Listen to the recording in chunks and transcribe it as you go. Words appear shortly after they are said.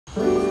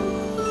What's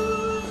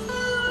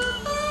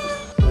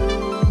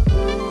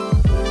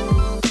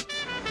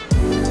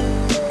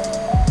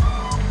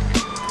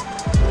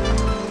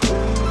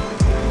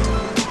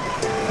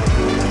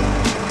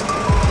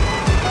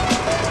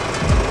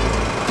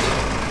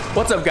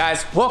up,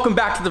 guys? Welcome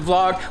back to the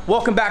vlog.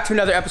 Welcome back to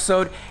another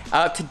episode.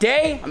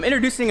 Today, I'm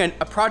introducing a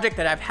project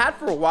that I've had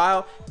for a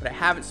while, but I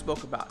haven't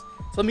spoke about.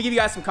 So let me give you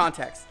guys some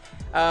context.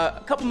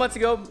 A couple months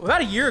ago, about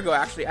a year ago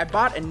actually, I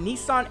bought a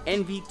Nissan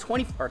NV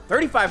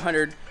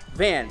 3500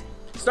 van.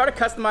 Started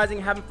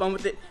customizing, having fun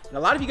with it, and a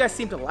lot of you guys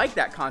seem to like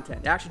that content.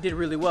 It actually did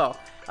really well.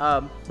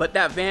 But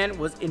that van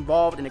was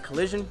involved in a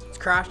collision. It's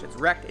crashed, it's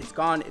wrecked, it's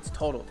gone, it's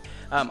totaled.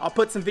 I'll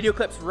put some video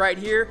clips right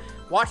here.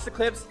 Watch the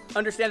clips,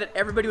 understand that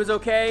everybody was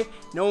okay,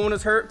 no one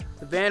was hurt,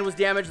 the van was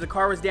damaged, the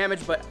car was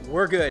damaged, but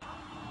we're good.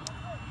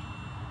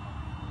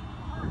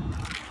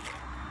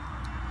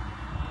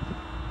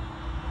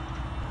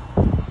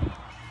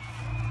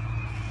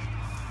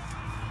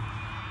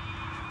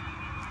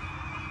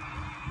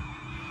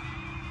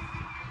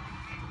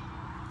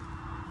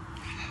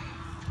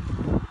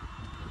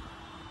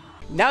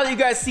 Now that you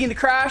guys seen the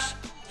crash,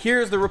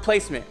 here's the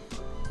replacement.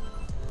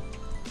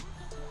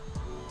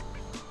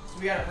 So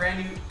we got a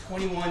brand new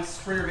 21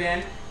 Sprinter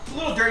van. It's a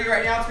little dirty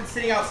right now, it's been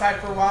sitting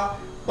outside for a while,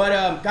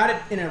 but got it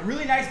in a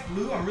really nice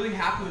blue. I'm really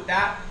happy with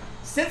that.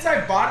 Since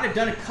I bought it, I've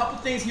done a couple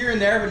things here and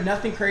there, but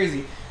nothing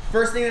crazy.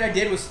 First thing that I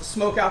did was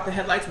smoke out the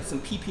headlights with some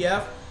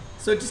PPF,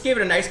 so it just gave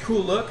it a nice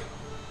cool look.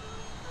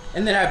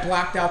 And then I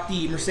blacked out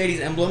the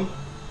Mercedes emblem.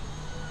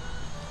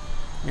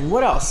 And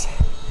what else?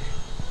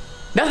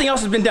 Nothing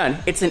else has been done.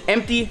 It's an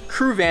empty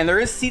crew van. There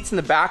is seats in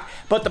the back,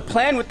 but the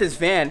plan with this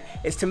van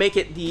is to make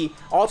it the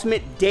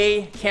ultimate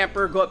day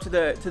camper. Go up to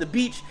the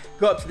beach,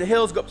 go up to the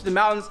hills, go up to the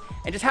mountains,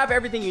 and just have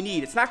everything you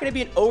need. It's not gonna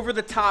be an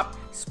over-the-top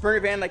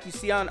Sprinter van like you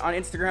see on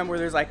Instagram where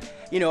there's like,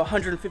 you know,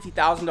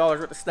 $150,000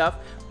 worth of stuff,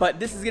 but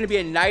this is gonna be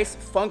a nice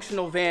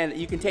functional van that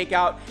you can take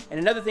out. And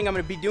another thing I'm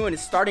gonna be doing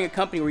is starting a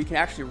company where you can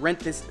actually rent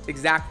this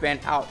exact van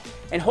out.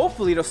 And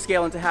hopefully it'll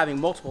scale into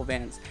having multiple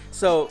vans.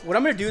 So what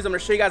I'm gonna do is I'm gonna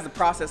show you guys the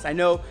process. I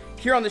know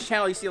here on this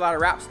channel you see a lot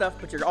of wrap stuff,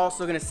 but you're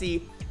also gonna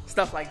see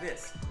stuff like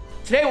this.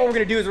 Today what we're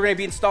gonna do is we're gonna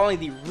be installing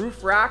the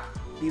roof rack,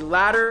 the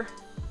ladder,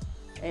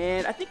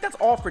 and I think that's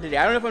all for today.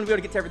 I don't know if I'm gonna be able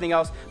to get to everything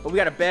else, but we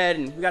got a bed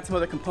and we got some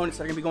other components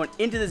that are gonna be going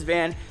into this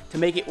van to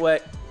make it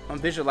what I'm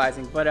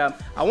visualizing. But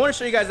I wanna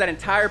show you guys that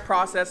entire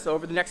process. So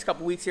over the next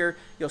couple weeks here,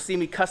 you'll see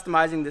me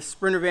customizing this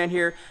Sprinter van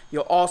here.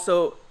 You'll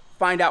also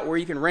find out where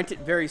you can rent it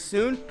very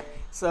soon.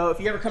 So if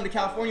you ever come to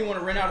California, you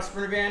wanna rent out a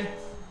Sprinter van,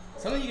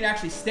 something you can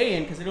actually stay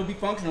in because it'll be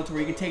functional to where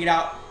you can take it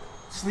out,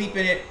 sleep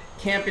in it,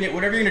 camp in it,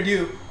 whatever you're gonna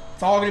do,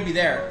 it's all gonna be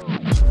there.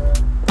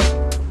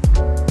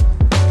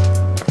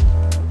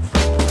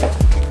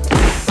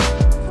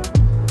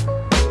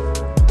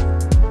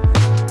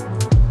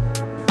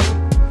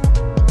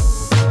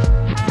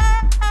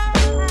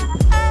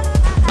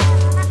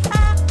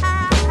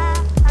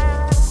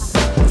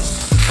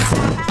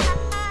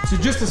 So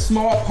just a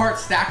small part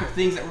stack of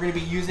things that we're gonna be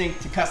using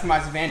to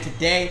customize the van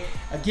today.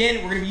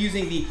 Again, we're gonna be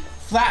using the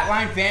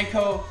Flatline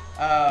Vanco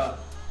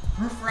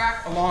roof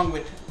rack along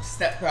with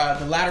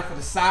the ladder for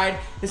the side.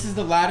 This is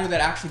the ladder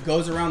that actually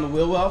goes around the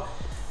wheel well.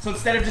 So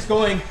instead of just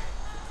going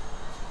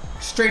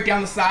straight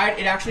down the side,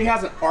 it actually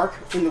has an arc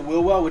in the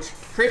wheel well, which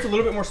creates a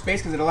little bit more space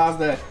because it allows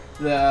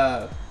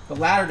the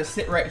ladder to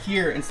sit right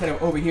here instead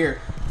of over here.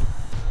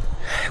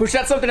 Which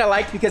that's something I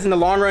like because in the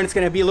long run, it's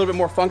gonna be a little bit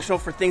more functional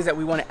for things that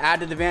we wanna add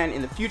to the van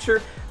in the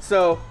future.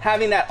 So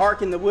having that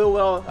arc in the wheel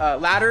well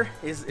ladder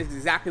is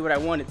exactly what I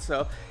wanted.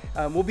 So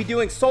we'll be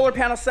doing solar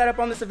panel setup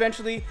on this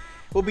eventually.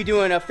 We'll be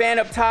doing a fan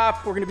up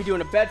top. We're gonna be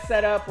doing a bed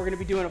setup. We're gonna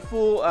be doing a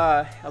full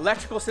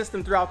electrical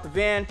system throughout the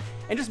van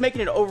and just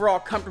making it an overall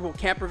comfortable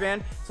camper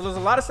van. So there's a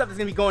lot of stuff that's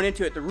gonna be going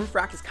into it. The roof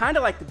rack is kind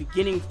of like the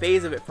beginning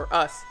phase of it for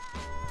us.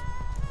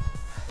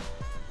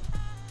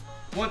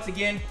 Once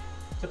again,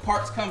 the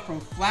parts come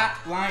from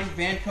Flatline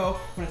Vanco.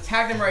 I'm gonna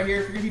tag them right here.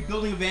 If you're gonna be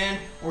building a van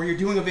or you're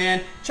doing a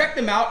van, check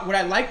them out. What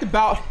I liked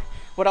about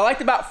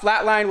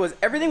Flatline was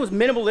everything was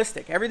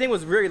minimalistic. Everything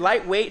was very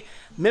lightweight,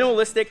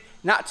 minimalistic,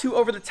 not too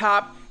over the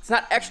top. It's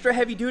not extra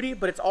heavy duty,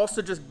 but it's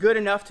also just good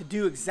enough to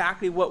do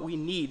exactly what we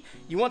need.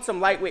 You want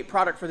some lightweight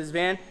product for this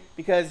van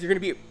because you're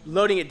gonna be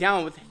loading it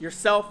down with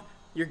yourself,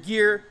 your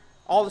gear,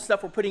 all the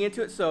stuff we're putting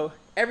into it. So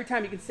every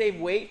time you can save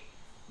weight,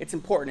 it's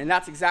important. And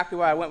that's exactly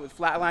why I went with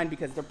Flatline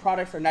because their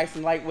products are nice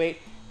and lightweight.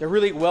 They're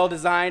really well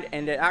designed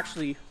and they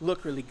actually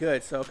look really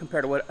good. So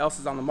compared to what else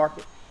is on the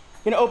market.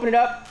 I'm gonna open it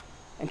up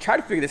and try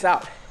to figure this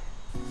out.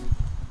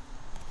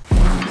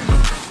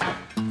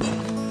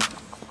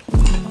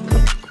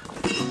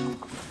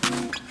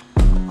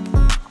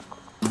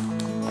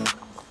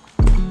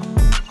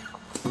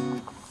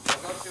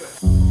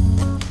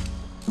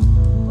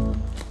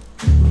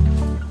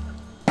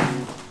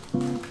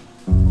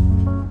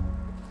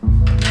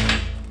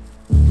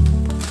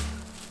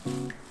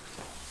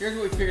 Here's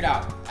what we figured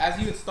out. As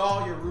you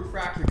install your roof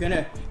rack, you're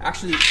gonna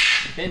actually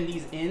bend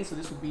these in. So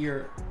this would be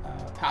your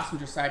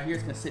passenger side here.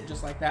 It's gonna sit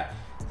just like that.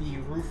 the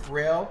roof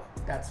rail.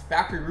 That's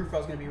factory roof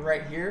rail is going to be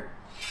right here.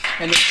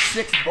 And there's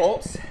 6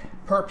 bolts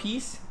per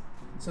piece.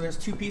 So there's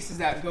 2 pieces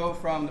that go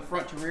from the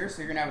front to rear. So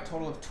you're going to have a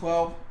total of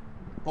 12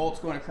 bolts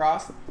going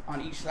across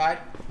on each side.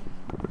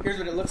 Here's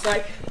what it looks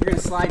like. You're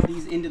going to slide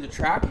these into the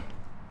track.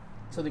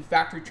 So the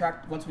factory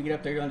track, once we get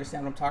up there, you'll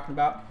understand what I'm talking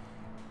about.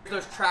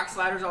 Those track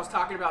sliders I was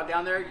talking about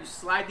down there, you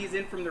slide these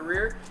in from the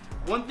rear.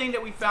 One thing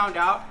that we found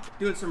out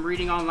doing some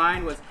reading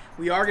online was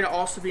we are going to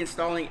also be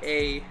installing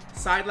a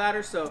side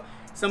ladder. So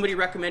somebody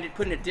recommended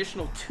putting an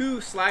additional 2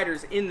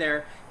 sliders in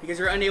there because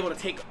you're unable to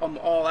take them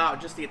all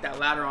out just to get that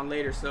ladder on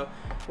later. So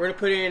we're going to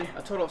put in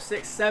a total of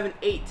 6, 7,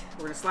 8. We're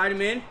going to slide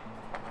them in.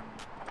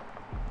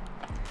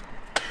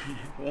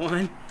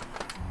 1,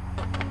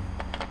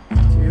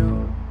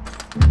 2,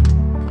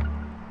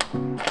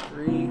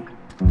 3.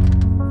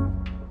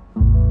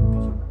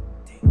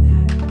 Take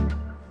that.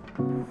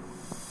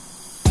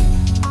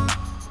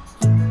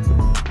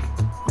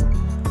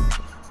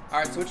 All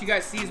right, so what you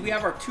guys see is we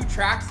have our 2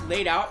 tracks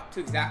laid out to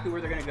exactly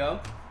where they're gonna go.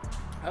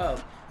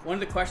 One of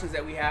the questions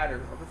that we had, or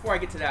before I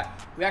get to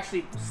that, we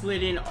actually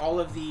slid in all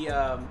of the,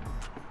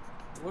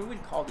 what do we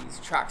call these?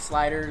 Track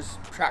sliders,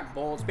 track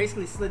bolts,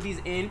 basically slid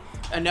these in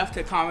enough to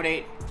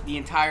accommodate the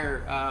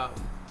entire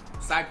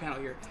side panel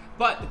here.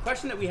 But the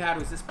question that we had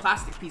was this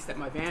plastic piece that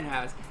my van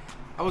has.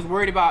 I was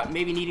worried about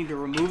maybe needing to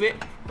remove it,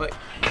 but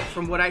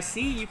from what I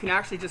see, you can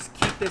actually just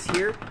keep this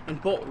here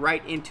and bolt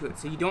right into it.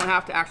 So you don't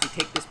have to actually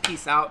take this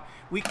piece out.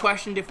 We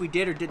questioned if we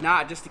did or did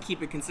not, just to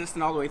keep it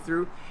consistent all the way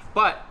through,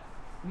 but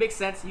it makes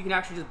sense. You can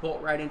actually just bolt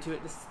right into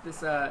it.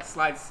 This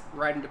slides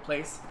right into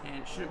place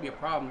and it shouldn't be a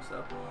problem.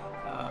 So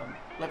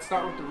let's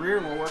start with the rear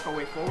and we'll work our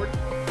way forward.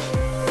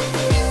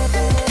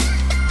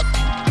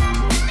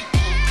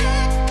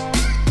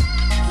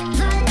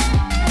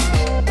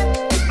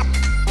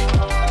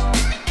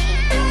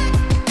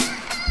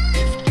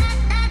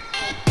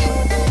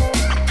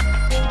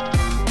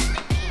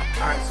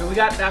 We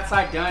got that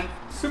side done.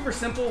 Super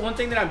simple. One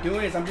thing that I'm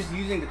doing is I'm just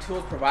using the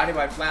tools provided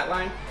by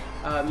Flatline.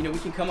 You know, we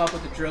can come up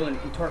with a drill and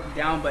torque it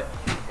down, but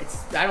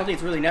I don't think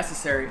it's really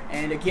necessary.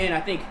 And again, I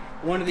think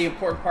one of the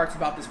important parts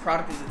about this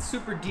product is it's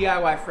super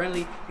DIY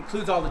friendly,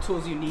 includes all the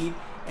tools you need,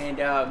 and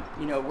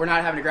you know, we're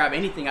not having to grab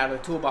anything out of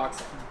the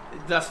toolbox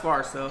thus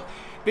far. So,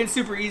 been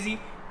super easy.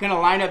 Gonna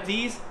line up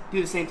these, do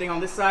the same thing on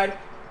this side,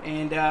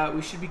 and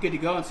we should be good to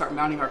go and start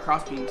mounting our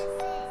cross beams.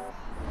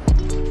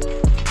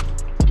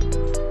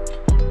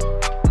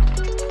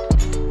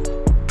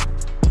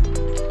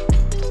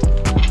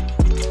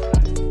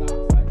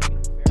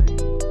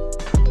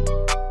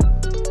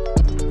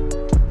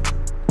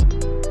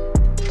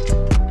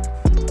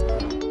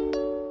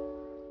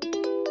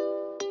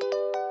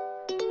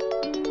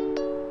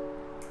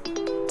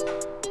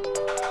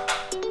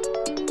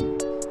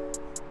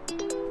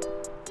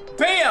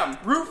 Bam!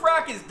 Roof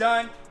rack is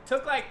done.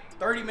 Took like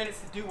 30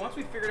 minutes to do. Once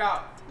we figured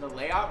out the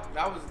layout,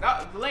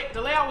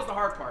 the layout was the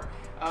hard part.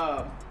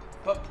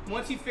 But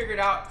once you figured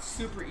out,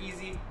 super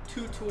easy.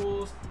 2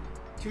 tools,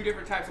 2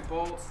 different types of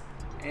bolts,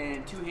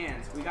 and 2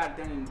 hands. We got it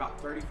done in about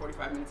 30,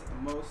 45 minutes at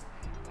the most.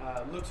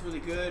 Looks really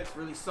good. It's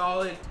really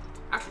solid.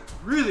 Actually,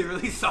 really,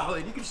 really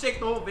solid. You can shake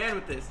the whole van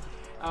with this.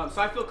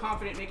 So I feel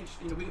confident making,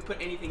 you know, we can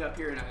put anything up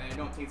here, and I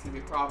don't think it's gonna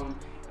be a problem.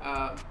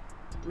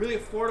 Really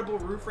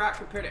affordable roof rack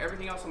compared to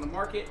everything else on the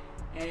market,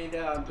 and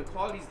the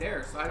quality's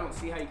there, so I don't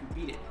see how you can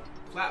beat it.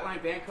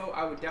 Flatline Vanco,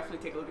 I would definitely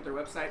take a look at their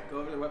website. Go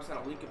over to their website,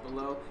 I'll link it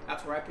below.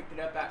 That's where I picked it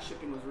up at.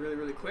 Shipping was really,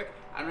 really quick.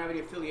 I don't have any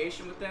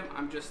affiliation with them.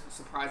 I'm just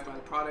surprised by the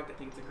product. I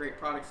think it's a great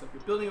product, so if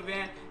you're building a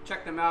van,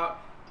 check them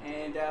out.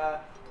 And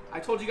I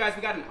told you guys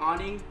we got an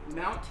awning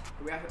mount.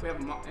 We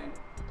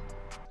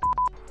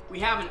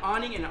have an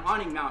awning and an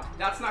awning mount.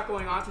 That's not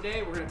going on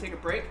today. We're gonna take a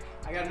break.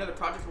 I got another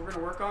project we're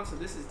gonna work on, so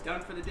this is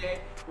done for the day.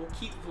 We'll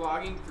keep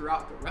vlogging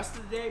throughout the rest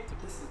of the day, but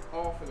this is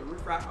all for the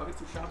roof rack. I'll get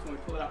some shots when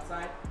we pull it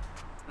outside.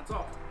 That's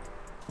all.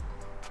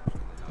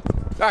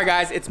 All right,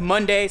 guys, it's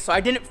Monday, so I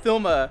didn't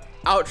film a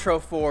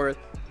outro for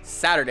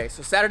Saturday.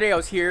 So Saturday I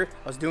was here,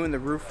 I was doing the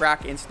roof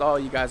rack install.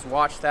 You guys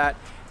watched that.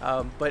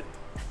 But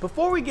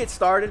before we get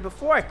started,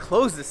 before I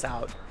close this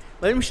out,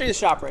 let me show you the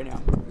shop right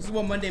now. This is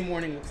what Monday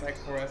morning looks like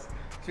for us.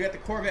 So we got the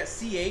Corvette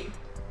C8,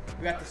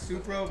 we got the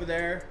Supra over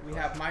there, we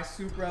have my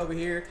Supra over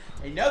here,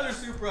 another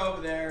Supra over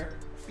there,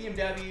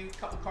 BMW, a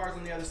couple cars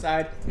on the other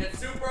side. It's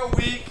Supra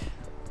week.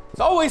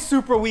 It's always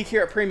Supra week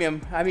here at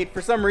Premium. I mean,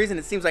 for some reason,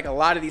 it seems like a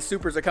lot of these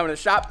Supras are coming to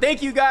the shop.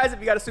 Thank you guys. If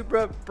you got a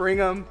Supra, bring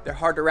them. They're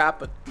hard to wrap,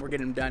 but we're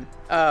getting them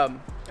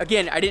done.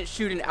 Again, I didn't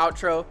shoot an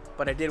outro,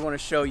 but I did want to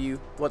show you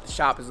what the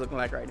shop is looking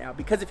like right now.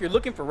 Because if you're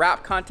looking for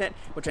wrap content,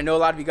 which I know a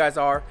lot of you guys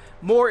are,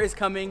 more is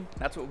coming.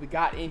 That's what we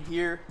got in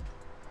here.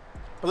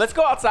 But let's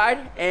go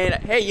outside and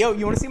hey, yo,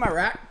 you want to see my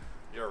rack?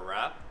 Your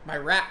rack? My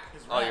rack.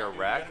 Oh, your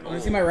rack? You want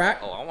to see my rack?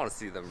 Oh, I want to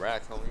see them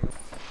racks. Let me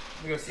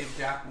go see if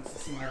Jack wants to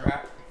see my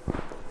rack.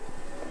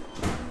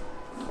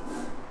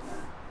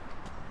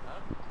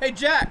 Hey,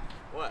 Jack.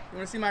 What? You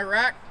want to see my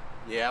rack?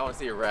 Yeah, I want to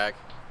see your rack.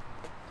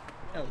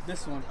 Oh,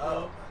 this one.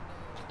 Oh.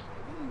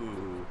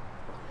 Ooh.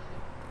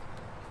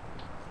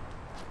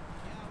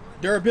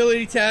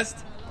 Durability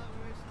test.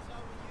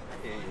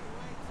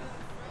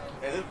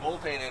 Hey, this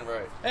bolt ain't in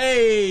right.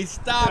 Hey,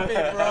 stop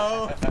it,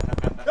 bro.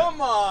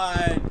 Come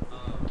on.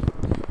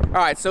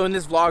 All right, so in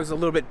this vlog is a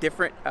little bit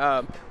different.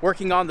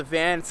 Working on the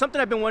van, something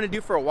I've been wanting to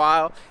do for a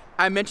while.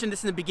 I mentioned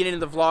this in the beginning of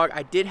the vlog.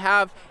 I did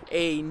have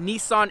a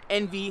Nissan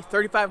NV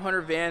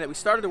 3500 van that we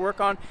started to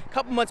work on a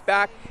couple months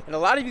back, and a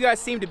lot of you guys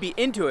seem to be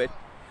into it.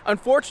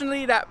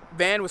 Unfortunately, that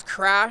van was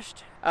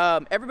crashed.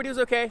 Everybody was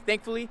okay,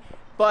 thankfully,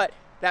 but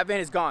that van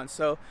is gone.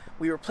 So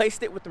we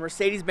replaced it with the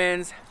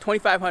Mercedes-Benz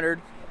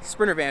 2500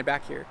 Sprinter van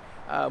back here.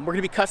 We're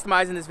gonna be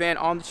customizing this van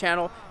on the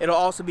channel. It'll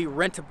also be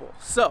rentable.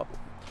 So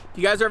if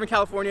you guys are ever in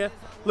California,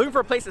 looking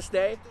for a place to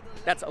stay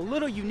that's a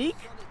little unique,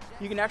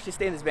 you can actually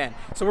stay in this van.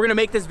 So we're gonna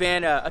make this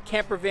van a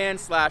camper van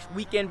slash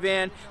weekend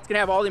van. It's gonna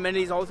have all the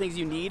amenities, all the things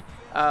you need.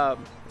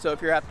 So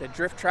if you're at the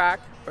drift track,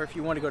 or if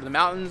you wanna go to the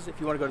mountains, if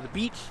you wanna go to the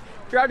beach,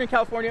 if you're out in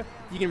California,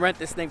 you can rent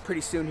this thing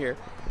pretty soon here.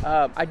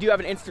 I do have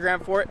an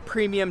Instagram for it,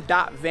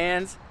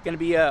 premium.vans. Gonna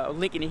be a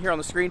link in here on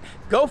the screen.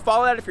 Go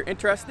follow that if you're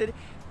interested.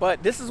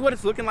 But this is what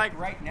it's looking like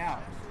right now.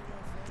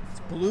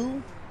 It's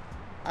blue.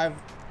 I've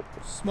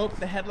smoked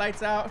the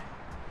headlights out,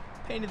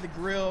 painted the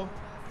grill,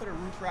 put a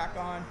roof rack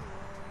on.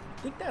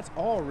 I think that's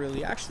all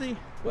really. Actually,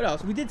 what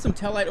else? We did some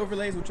taillight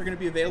overlays, which are gonna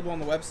be available on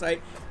the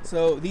website.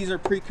 So these are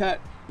pre-cut.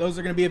 Those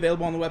are gonna be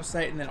available on the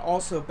website. And then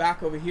also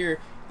back over here,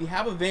 if you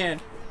have a van,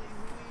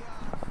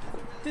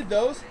 did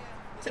those.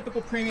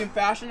 Typical premium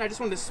fashion. I just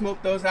wanted to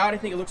smoke those out. I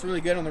think it looks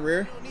really good on the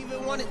rear. I don't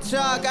even want to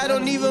talk, I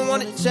don't even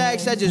want to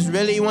text. I just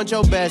really want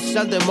your best,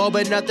 something more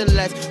but nothing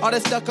less. All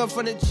that stuck up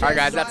from the chest. Alright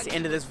guys, that's the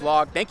end of this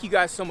vlog. Thank you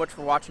guys so much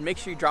for watching. Make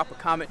sure you drop a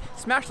comment,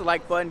 smash the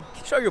like button,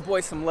 show your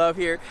boys some love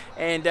here.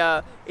 And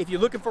if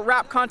you're looking for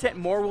rap content,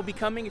 more will be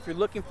coming. If you're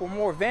looking for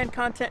more van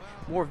content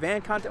will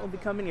be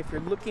coming. If you're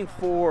looking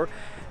for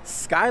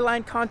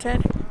Skyline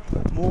content,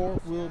 more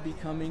will be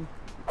coming.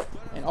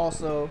 And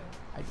also,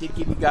 I did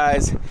give you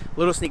guys a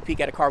little sneak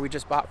peek at a car we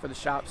just bought for the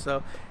shop,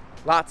 so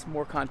lots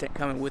more content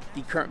coming with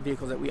the current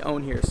vehicles that we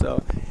own here.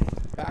 So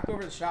back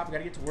over to the shop, we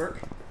gotta get to work.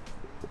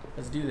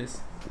 Let's do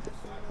this.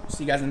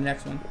 See you guys in the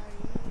next one.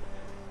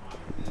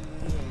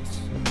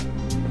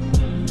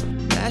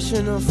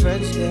 National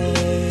Friends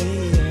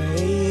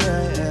Day.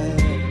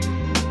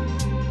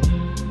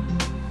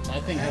 I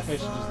think FA should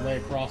just lay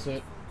across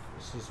it,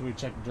 just so we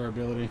check the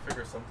durability.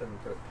 Figure something we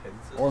could have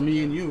pins. Or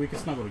me and you, we can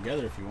snuggle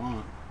together if you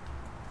want.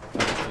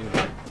 Let's do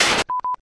that.